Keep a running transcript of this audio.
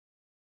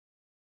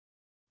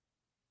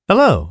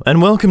Hello,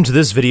 and welcome to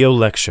this video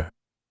lecture.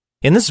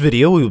 In this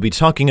video, we will be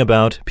talking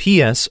about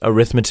PS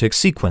arithmetic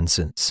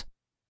sequences.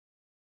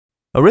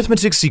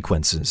 Arithmetic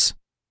sequences.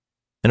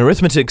 An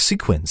arithmetic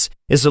sequence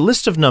is a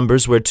list of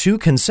numbers where two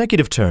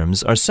consecutive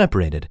terms are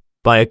separated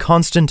by a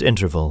constant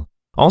interval,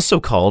 also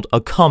called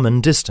a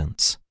common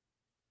distance.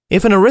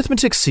 If an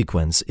arithmetic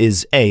sequence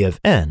is a of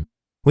n,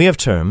 we have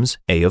terms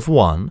a of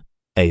 1,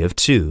 a of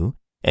 2,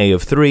 a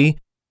of 3,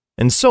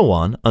 and so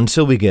on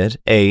until we get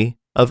a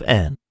of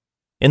n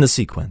in the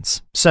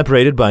sequence,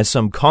 separated by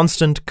some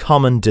constant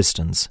common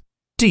distance,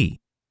 d.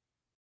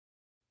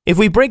 If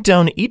we break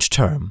down each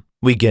term,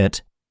 we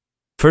get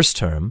first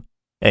term,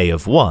 a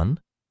of 1,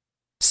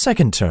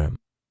 second term,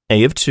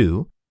 a of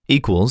 2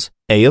 equals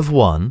a of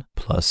 1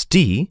 plus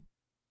d,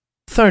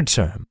 third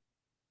term,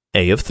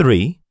 a of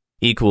 3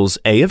 equals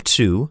a of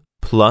 2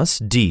 plus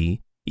d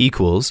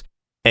equals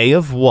a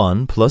of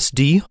 1 plus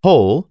d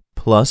whole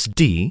plus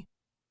d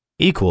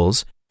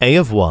equals a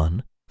of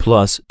 1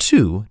 plus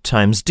 2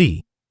 times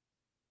d.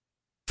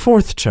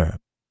 Fourth term,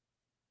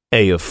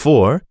 a of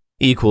 4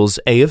 equals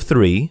a of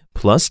 3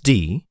 plus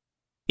d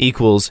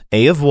equals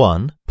a of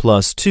 1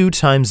 plus 2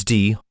 times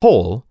d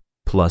whole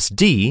plus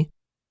d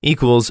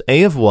equals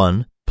a of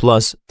 1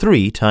 plus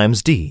 3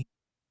 times d.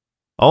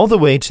 All the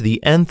way to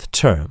the nth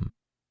term,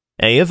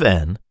 a of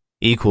n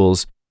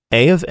equals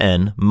a of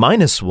n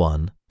minus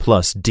 1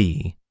 plus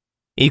d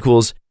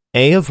equals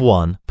a of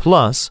 1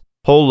 plus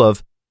whole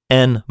of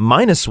n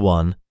minus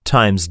 1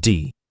 times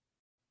d.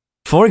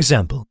 For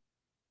example,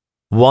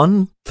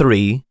 1,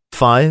 3,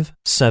 5,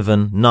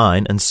 7,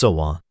 9, and so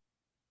on.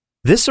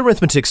 This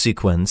arithmetic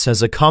sequence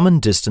has a common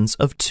distance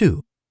of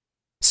 2,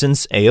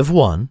 since a of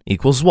 1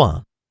 equals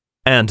 1,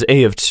 and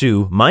a of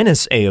 2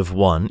 minus a of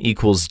 1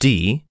 equals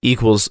d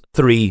equals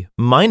 3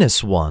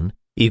 minus 1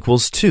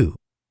 equals 2.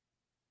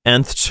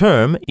 Nth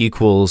term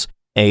equals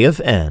a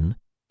of n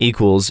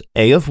equals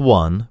a of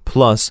 1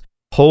 plus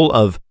whole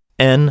of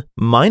n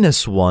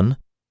minus 1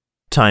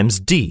 times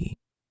d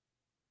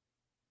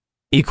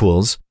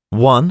equals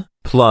 1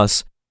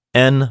 plus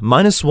n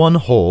minus 1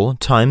 whole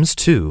times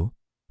 2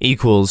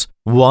 equals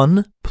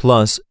 1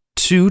 plus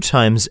 2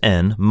 times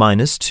n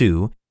minus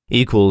 2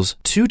 equals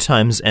 2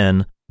 times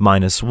n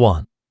minus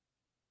 1.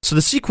 So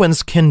the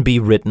sequence can be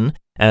written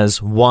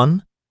as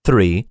 1,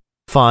 3,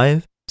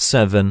 5,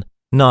 7,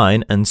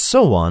 9, and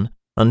so on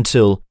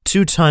until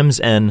 2 times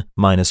n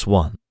minus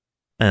 1,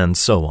 and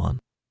so on.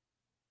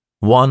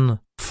 1,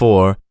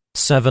 4,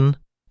 7,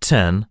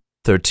 10,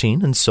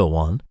 13, and so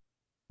on.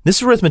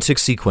 This arithmetic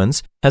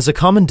sequence has a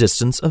common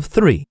distance of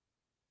 3,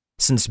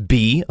 since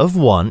b of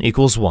 1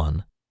 equals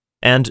 1,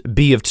 and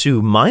b of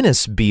 2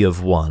 minus b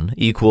of 1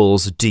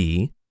 equals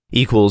d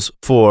equals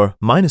 4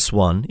 minus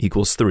 1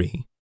 equals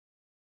 3.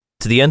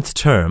 To the nth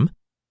term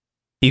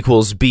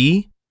equals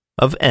b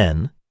of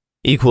n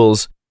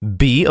equals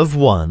b of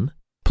 1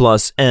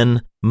 plus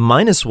n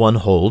minus 1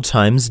 whole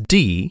times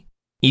d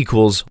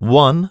equals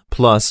 1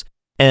 plus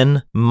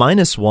n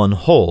minus 1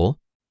 whole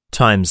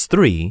times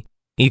 3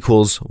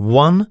 equals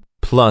 1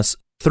 plus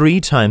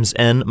 3 times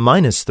n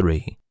minus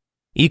 3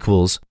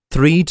 equals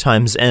 3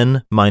 times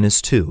n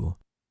minus 2.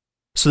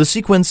 So the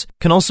sequence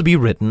can also be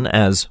written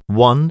as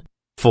 1,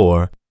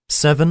 4,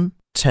 7,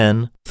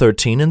 10,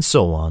 13, and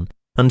so on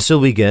until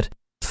we get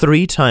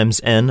 3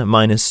 times n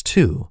minus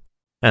 2,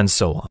 and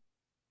so on.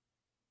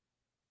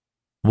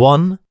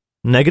 1,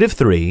 negative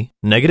 3,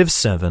 negative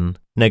 7,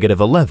 negative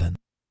 11,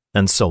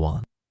 and so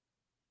on.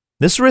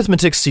 This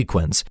arithmetic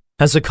sequence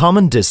has a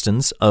common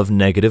distance of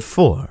negative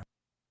 4.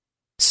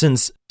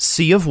 Since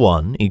c of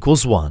 1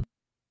 equals 1,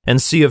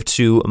 and c of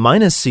 2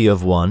 minus c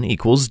of 1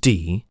 equals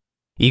d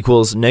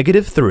equals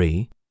negative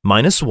 3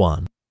 minus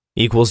 1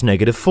 equals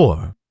negative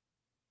 4.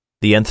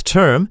 The nth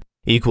term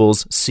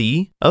equals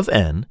c of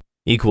n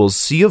equals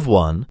c of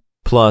 1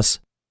 plus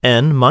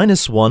n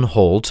minus 1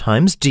 whole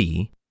times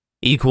d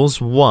equals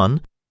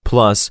 1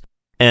 plus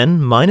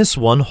n minus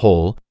 1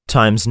 whole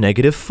times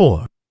negative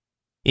 4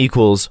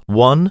 equals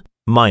 1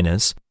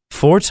 minus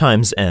 4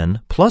 times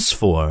n plus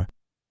 4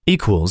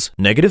 equals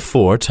negative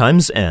 4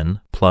 times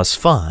n plus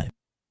 5.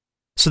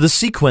 So the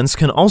sequence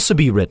can also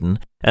be written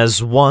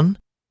as 1,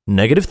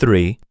 negative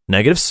 3,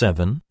 negative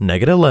 7,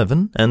 negative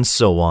 11, and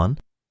so on,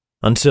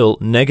 until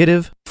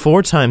negative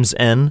 4 times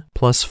n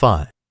plus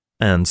 5,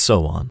 and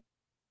so on.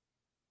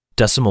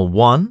 Decimal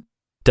 1,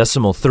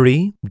 decimal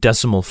 3,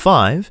 decimal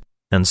 5,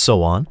 and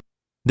so on.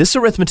 This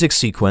arithmetic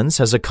sequence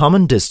has a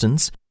common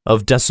distance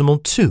of decimal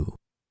 2.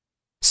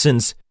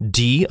 Since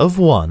d of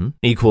 1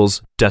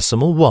 equals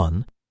decimal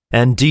 1,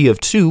 and d of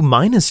 2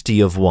 minus d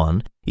of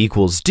 1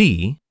 equals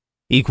d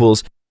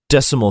equals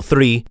decimal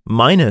 3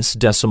 minus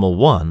decimal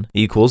 1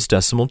 equals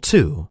decimal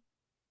 2.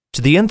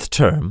 To the nth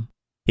term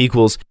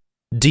equals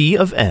d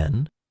of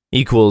n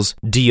equals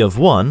d of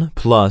 1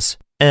 plus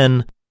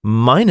n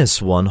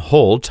minus 1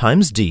 whole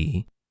times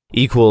d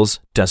equals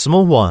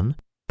decimal 1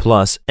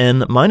 plus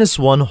n minus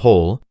 1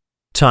 whole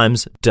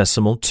times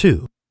decimal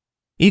 2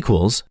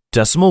 equals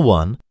decimal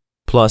 1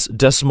 plus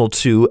decimal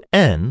 2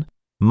 n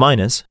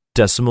minus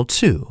decimal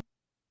 2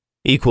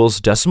 equals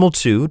decimal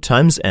 2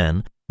 times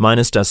n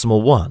minus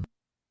decimal 1.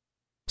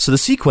 So the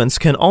sequence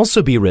can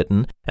also be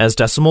written as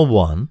decimal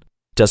 1,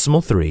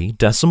 decimal 3,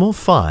 decimal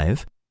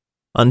 5,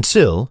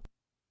 until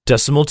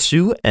decimal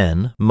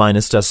 2n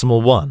minus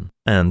decimal 1,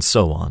 and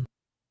so on.